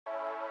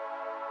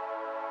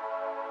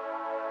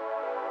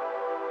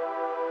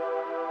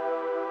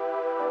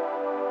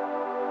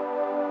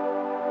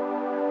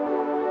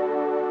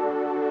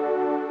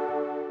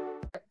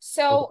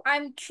Okay. So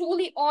I'm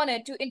truly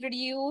honored to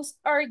introduce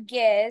our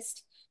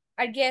guest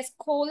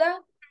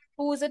Kola,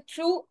 who is a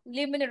true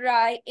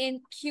luminary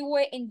in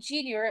QA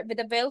engineer with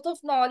a wealth of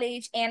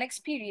knowledge and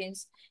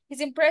experience.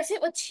 His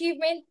impressive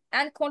achievement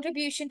and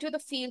contribution to the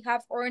field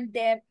had earned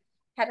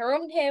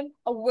him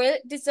a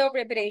well-deserved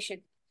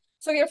reputation.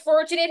 So we are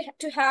fortunate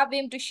to have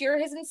him to share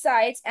his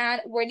insights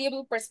and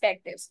valuable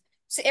perspectives.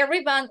 So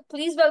everyone,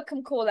 please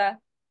welcome Kola.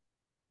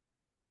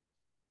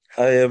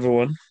 Hi,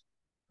 everyone.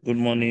 Good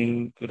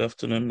morning, good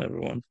afternoon,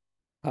 everyone.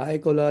 Hi,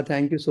 Kola.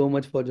 Thank you so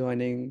much for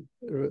joining.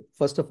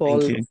 First of Thank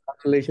all, you.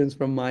 congratulations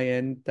from my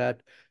end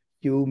that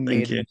you Thank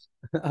made you. it.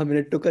 I mean,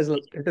 it took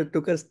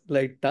us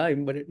like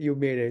time, but you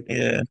made it.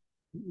 Yeah.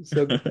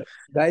 So,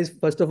 guys,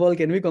 first of all,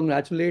 can we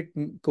congratulate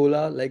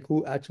Kola, like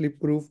who actually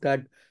proved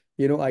that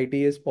IT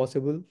is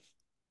possible?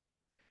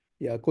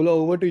 Yeah, Kola,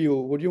 over to you.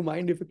 Would you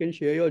mind if you can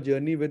share your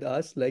journey with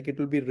us? Like, it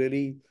will be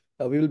really,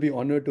 we will be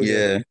honored to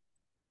hear that.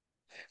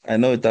 Yeah. I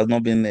know it has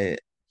not been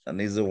an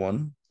easy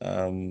one.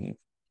 There's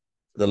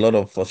a lot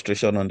of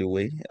frustration on the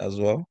way as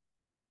well.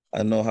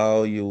 I know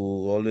how you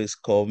always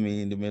call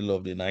me in the middle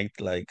of the night,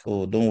 like,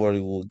 oh, don't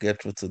worry, we'll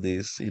get through to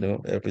this,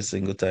 every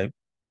single time.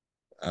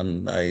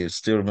 And I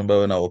still remember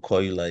when I would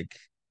call you, like,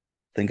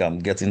 think I'm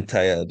getting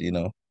tired,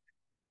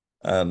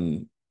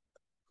 and,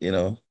 you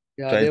know,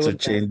 Yeah, trying there to was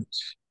change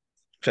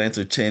trying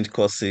to change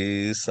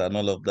courses and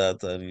all of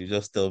that, and you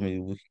just tell me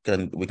we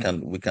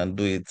can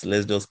do it.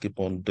 Let's just keep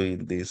on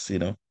doing this.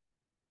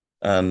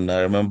 And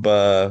I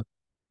remember,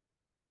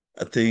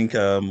 I think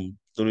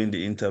during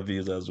the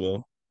interviews as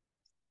well,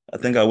 I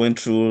think I went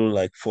through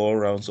like 4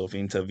 rounds of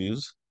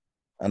interviews,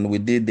 and we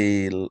did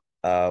the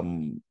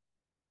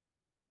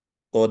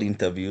third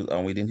interview,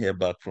 and we didn't hear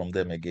back from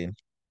them again.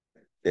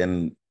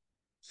 Then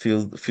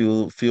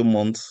few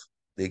months,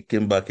 they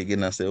came back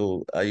again and said,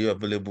 "Oh, are you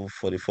available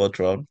for the fourth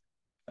round?"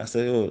 I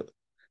said, "Oh."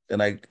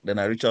 Then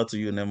I reached out to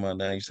you, Nema,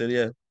 and you said,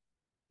 "Yeah,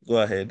 go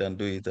ahead and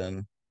do it."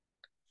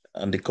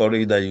 And the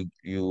courage that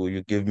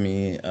you give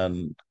me,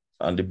 and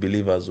the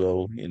belief as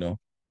well,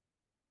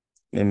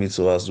 made me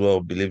to as well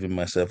believe in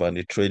myself, and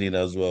the training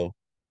as well.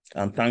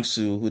 And thanks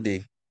to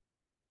Hude,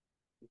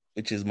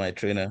 which is my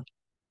trainer.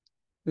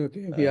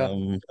 okay. Yeah.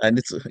 I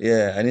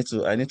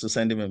need to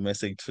send him a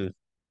message too.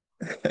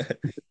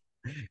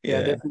 Yeah,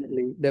 Yeah,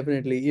 definitely,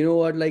 definitely. You know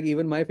what? Like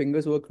even my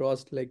fingers were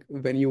crossed, like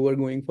when you were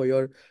going for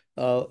your,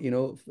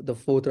 the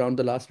fourth round,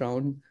 the last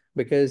round,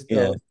 because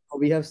yeah,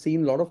 we have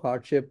seen a lot of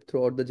hardship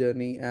throughout the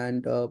journey,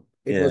 and it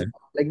yeah, was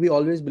like we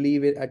always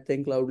believe it at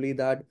Think Loudly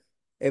that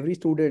every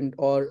student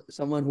or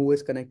someone who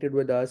is connected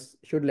with us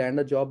should land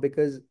a job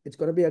because it's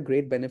going to be a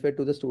great benefit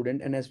to the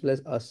student and as well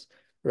as us,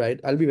 right?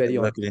 I'll be very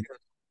honest. exactly,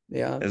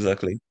 Yeah.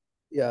 exactly,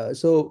 Yeah.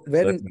 So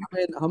exactly.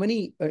 how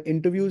many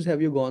interviews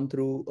have you gone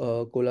through,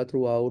 Kola,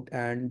 throughout,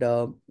 and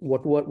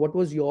what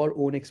was your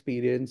own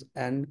experience,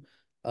 and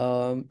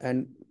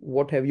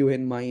what have you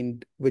in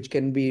mind, which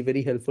can be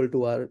very helpful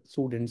to our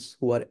students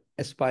who are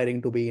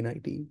aspiring to be in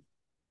IT?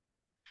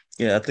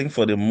 Yeah, I think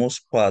for the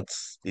most part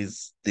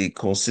is the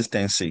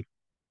consistency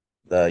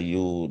that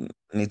you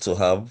need to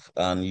have,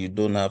 and you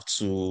don't have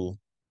to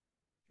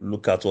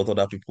look at what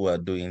other people are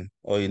doing.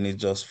 All you need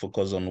just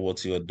focus on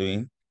what you're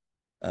doing,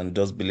 and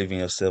just believe in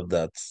yourself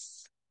that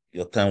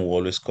your time will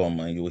always come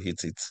and you will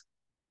hit it.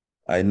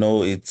 I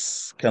know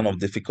it's kind of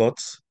difficult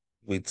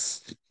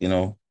with,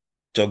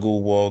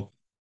 juggle work,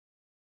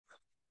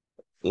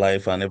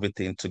 life, and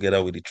everything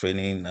together with the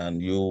training,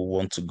 and you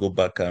want to go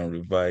back and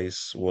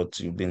revise what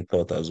you've been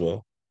taught as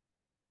well.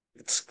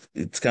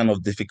 It's kind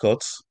of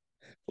difficult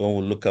when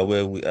we look at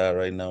where we are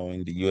right now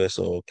in the US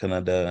or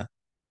Canada,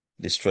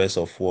 the stress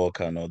of work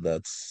and all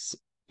that.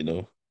 You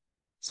know,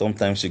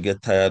 Sometimes you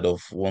get tired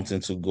of wanting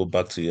to go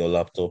back to your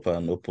laptop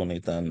and open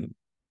it and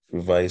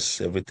revise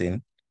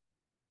everything,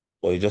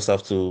 but you just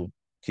have to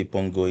keep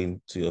on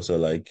going to yourself.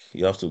 Like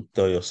you have to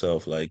tell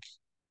yourself, like,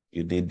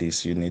 you need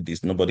this, you need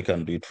this. Nobody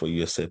can do it for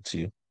you except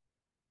you.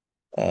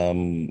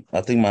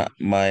 I think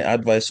my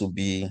advice would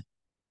be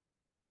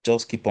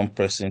just keep on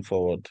pressing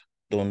forward.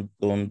 Don't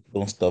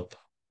stop,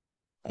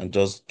 and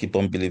just keep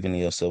on believing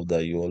in yourself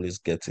that you always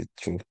get it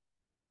through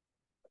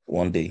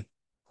one day.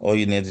 All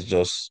you need is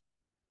just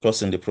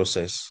trust in the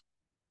process.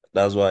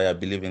 That's why I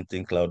believe in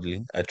Think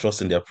Loudly. I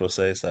trust in their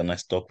process, and I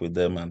stuck with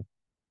them, and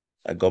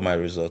I got my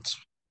results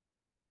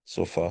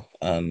so far.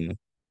 And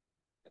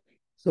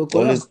So,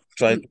 Kola, always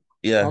try,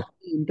 yeah. how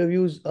many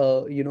interviews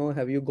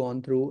have you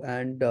gone through,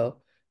 and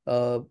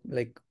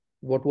like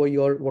what were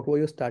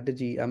your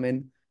strategy? I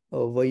mean,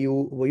 were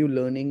you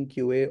learning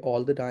QA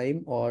all the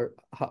time, or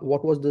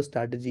what was the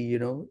strategy,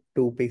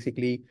 to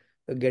basically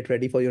get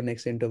ready for your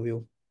next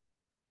interview?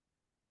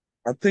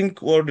 I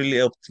think what really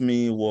helped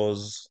me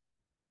was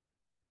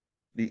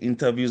the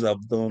interviews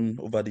I've done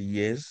over the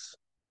years,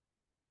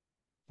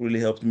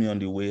 really helped me on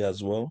the way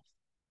as well.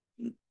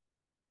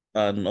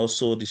 And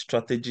also the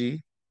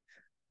strategy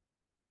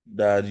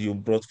that you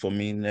brought for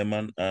me,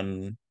 Neman,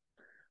 and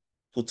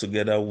put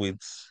together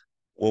with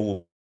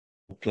what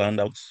we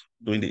planned out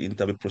during the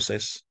interview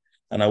process.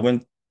 And I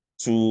went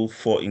through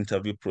 4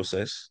 interview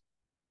process.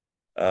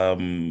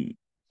 Um,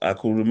 I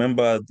could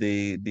remember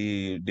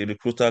the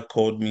recruiter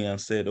called me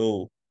and said,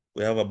 "Oh,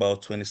 we have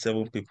about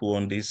 27 people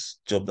on this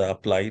job that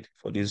applied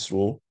for this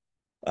role.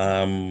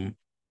 Um,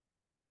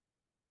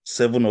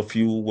 7 of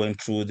you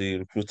went through the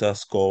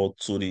recruiter's call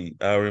to the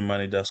hiring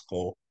manager's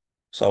call."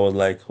 So I was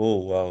like,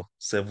 "Oh wow,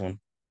 seven.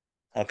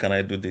 How can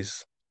I do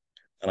this?"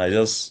 And I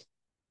just,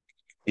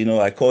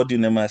 I called you,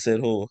 Nema. I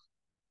said, "Oh,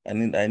 I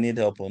need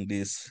help on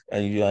this,"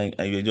 and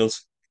you're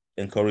just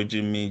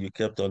encouraging me. You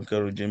kept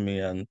encouraging me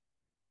and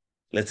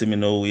letting me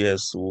know,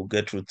 yes, we'll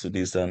get through to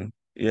this. And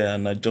yeah,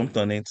 and I jumped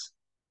on it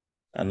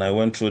and I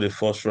went through the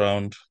first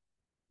round.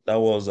 That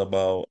was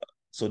about,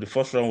 so the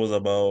first round was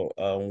about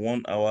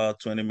 1 hour,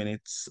 20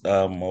 minutes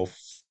of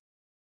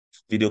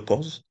video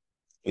calls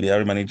with the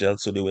hiring manager.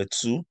 So there were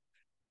two.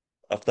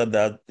 After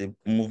that, they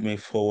moved me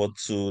forward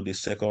to the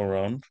second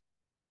round,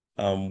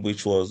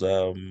 which was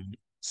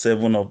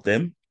 7 of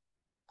them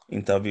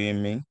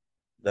interviewing me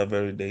that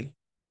very day.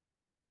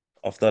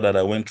 After that,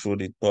 I went through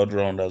the third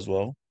round as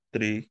well.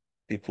 3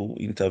 people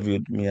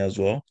interviewed me as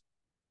well.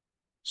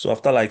 So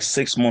after like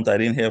 6 months, I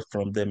didn't hear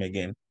from them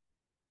again.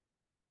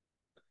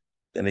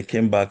 Then they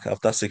came back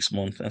after 6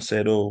 months and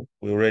said, "Oh,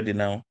 we're ready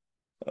now.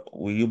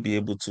 Will you be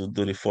able to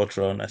do the fourth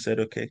round?" I said,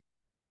 "Okay."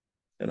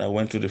 Then I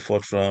went to the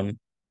fourth round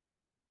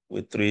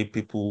with 3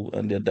 people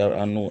and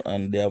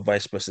their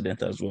vice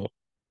president as well.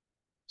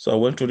 So I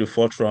went to the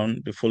fourth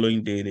round. The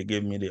following day, they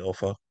gave me the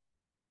offer.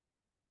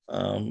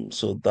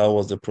 So that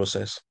was the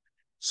process.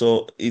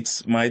 So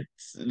it might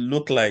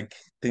look like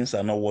things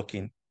are not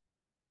working.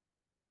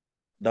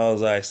 That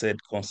was why I said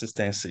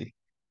consistency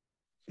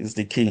is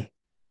the key.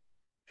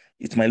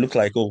 It might look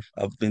like, oh,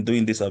 I've been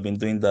doing this, I've been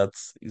doing that,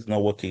 it's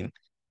not working.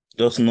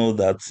 Just know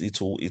that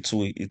it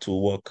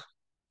will work.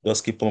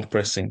 Just keep on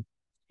pressing.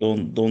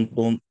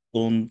 Don't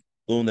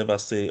ever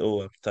say,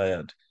 "Oh, I'm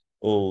tired."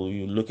 Oh,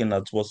 you're looking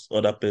at what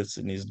other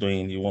person is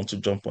doing, you want to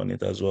jump on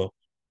it as well.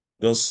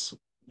 Just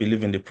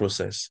believe in the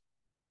process.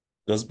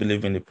 Just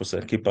believe in the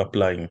process. Keep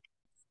applying.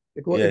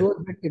 It Yeah, was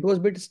it was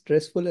a bit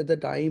stressful at the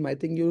time. I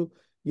think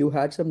you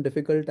had some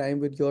difficult time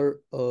with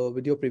your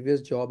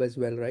previous job as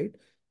well, right?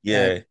 And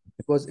yeah,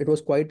 it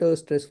was quite a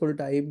stressful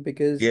time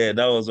because yeah.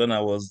 That was when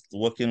I was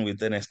working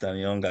with Ernest and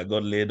Young. I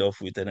got laid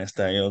off with Ernest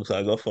and Young, so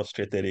I got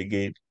frustrated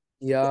again.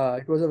 yeah,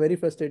 it was a very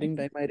frustrating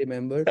time, I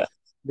remember,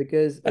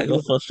 because I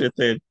got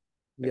frustrated.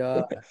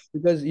 yeah,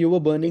 because you were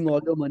burning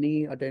all your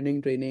money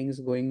attending trainings,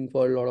 going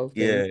for a lot of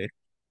things, Yeah, yeah.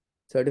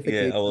 I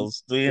certifications.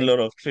 was doing a lot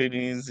of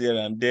trainings here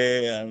and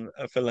there, and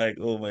I felt like,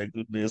 oh my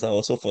goodness, I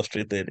was so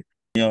frustrated.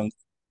 Young.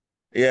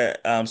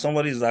 Yeah,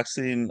 somebody is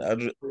asking, I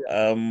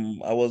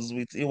was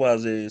with, it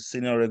was a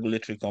senior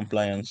regulatory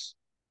compliance.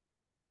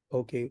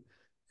 Okay.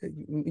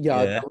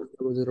 Yeah, Yeah, that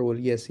was a role.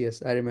 Yes,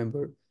 yes, I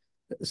remember.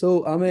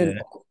 So, I mean,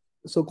 yeah,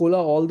 so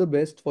Kola, all the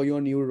best for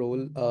your new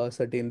role.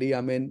 Certainly.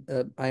 I mean,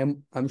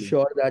 I'm yeah,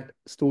 sure that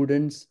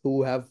students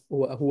who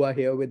are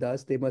here with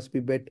us, they must be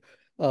bit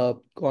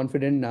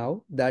confident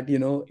now that,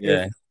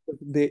 yeah,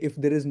 if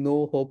there is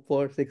no hope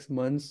for 6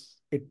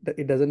 months,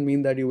 it doesn't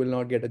mean that you will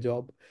not get a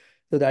job.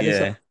 So that is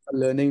some yeah.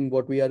 learning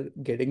what we are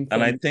getting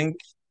And from I you. think,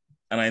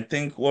 and I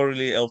think what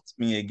really helped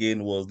me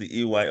again was the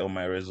EY on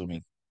my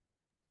resume.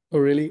 Oh,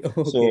 really?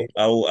 So Okay.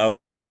 I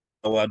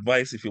will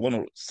advise, if you want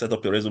to set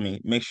up your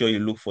resume, make sure you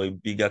look for a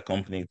bigger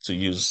company to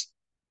use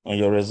on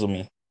your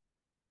resume.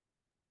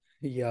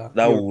 Yeah,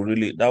 That will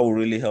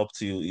really help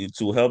you. It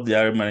will help the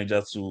hiring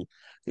manager to,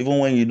 even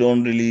when you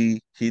don't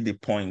really hit the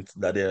point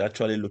that they're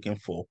actually looking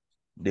for,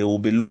 they will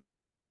be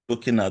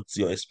looking at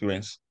your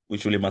experience,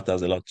 which really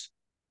matters a lot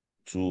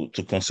to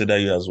consider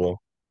you as well.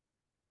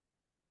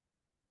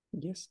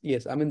 yes,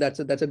 yes. I mean, that's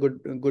a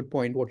good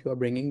point what you are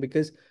bringing,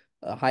 because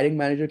a hiring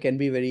manager can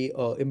be very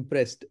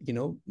impressed,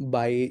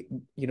 by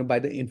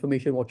the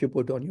information what you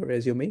put on your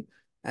resume,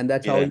 and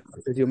that's how Yeah,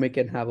 your resume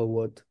can have a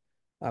worth.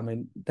 I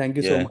mean, thank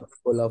you so yeah. much,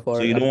 Paula, So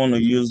for you don't want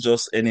to use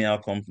just any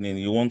other company.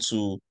 You want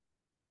to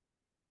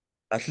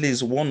at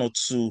least one or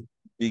two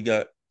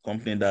bigger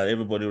company that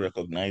everybody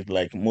recognize,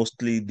 like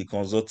mostly the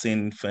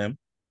consulting firm.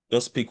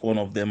 Just pick one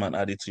of them and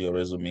add it to your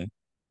resume.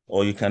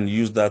 Or you can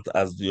use that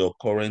as your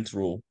current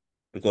role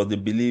because they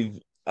believe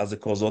as a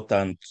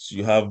consultant,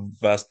 you have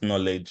vast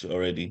knowledge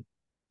already,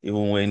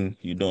 even when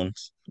you don't.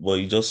 But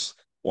you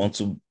just want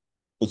to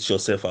put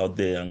yourself out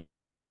there and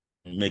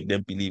make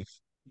them believe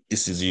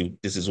this is you,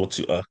 this is what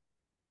you are.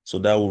 So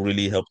that will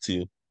really help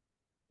you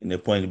in a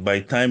point. By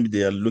the time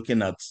they are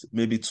looking at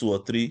maybe 2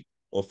 or 3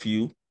 of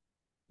you,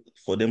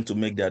 for them to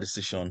make their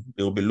decision,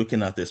 they will be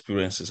looking at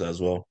experiences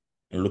as well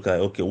and look at,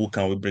 okay, who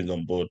can we bring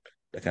on board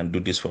that can do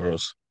this for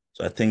us?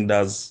 So I think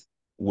that's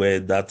where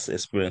that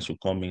experience will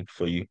come in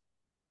for you.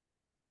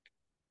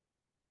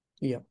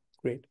 yeah,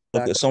 great.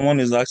 Okay, someone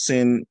is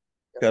asking,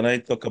 can I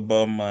talk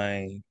about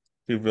my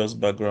previous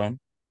background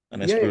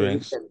and Yeah, yeah, you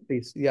experience? can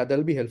please. Yeah,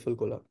 that'll be helpful,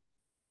 Kola.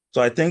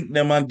 So I think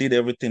Neman did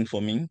everything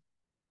for me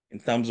in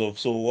terms of,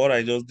 so what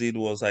I just did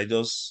was I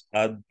just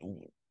had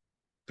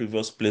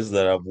previous place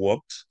that I've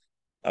worked.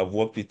 I've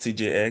worked with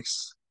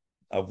TJX,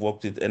 I've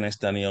worked with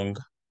Ernest and Young,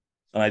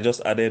 and I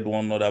just added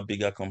one other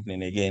bigger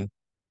company again.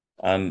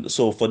 And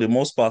so for the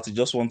most part, you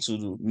just want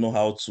to know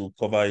how to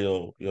cover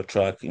your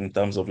track in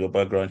terms of your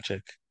background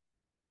check.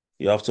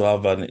 You have to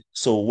have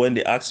so when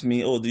they ask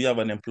me, oh, do you have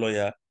an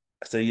employer?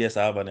 I say, yes,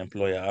 I have an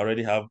employer. I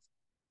already have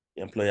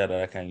an employer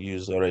that I can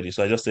use already.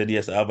 So I just said,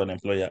 yes, I have an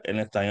employer.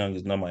 Ernest & Young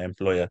is not my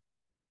employer.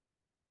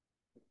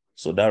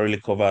 So that really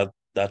covered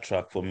that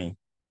track for me.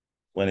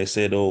 When they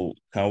said, oh,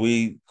 can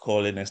we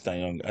call Ernest &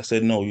 Young? I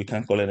said, no, you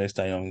can't call Ernest &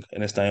 Young.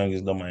 Ernest & Young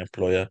is not my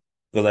employer.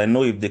 Because I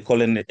know if they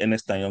call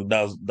Ernest & Young,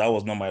 that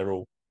was not my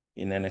role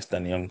in Ernest &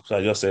 Young. So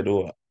I just said,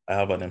 oh, I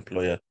have an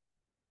employer.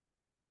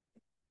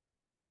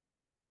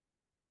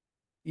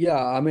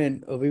 Yeah, I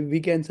mean, we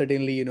can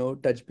certainly,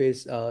 touch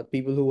base,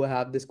 people who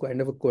have this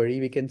kind of a query,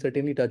 we can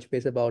certainly touch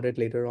base about it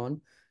later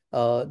on.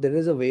 There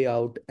is a way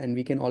out and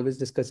we can always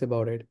discuss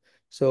about it.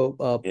 So,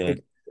 Yeah,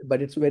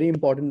 but it's very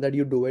important that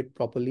you do it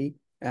properly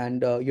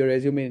and your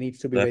resume needs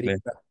to be very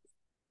exactly.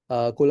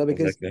 Kola,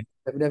 because Exactly.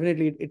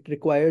 definitely it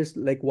requires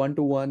like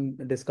one-to-one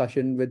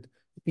discussion with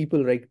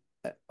people, like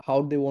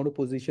how they want to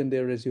position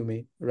their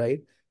resume,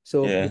 right?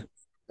 So, Yeah,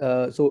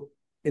 so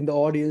in the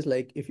audience,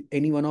 like if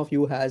any one of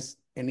you has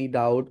any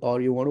doubt or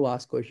you want to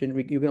ask question,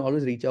 you can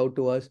always reach out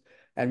to us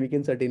and we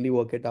can certainly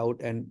work it out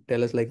and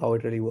tell us like how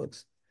it really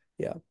works.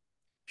 Yeah,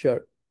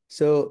 sure.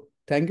 So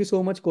thank you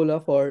so much,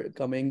 Kola, for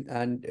coming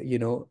and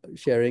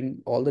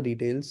sharing all the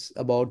details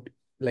about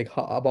like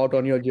how, about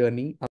on your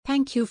journey.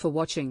 Thank you for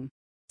watching.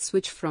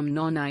 Switch from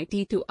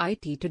non-IT to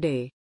IT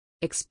today.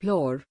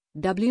 Explore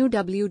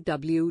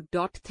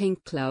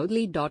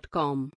www.thinkcloudly.com.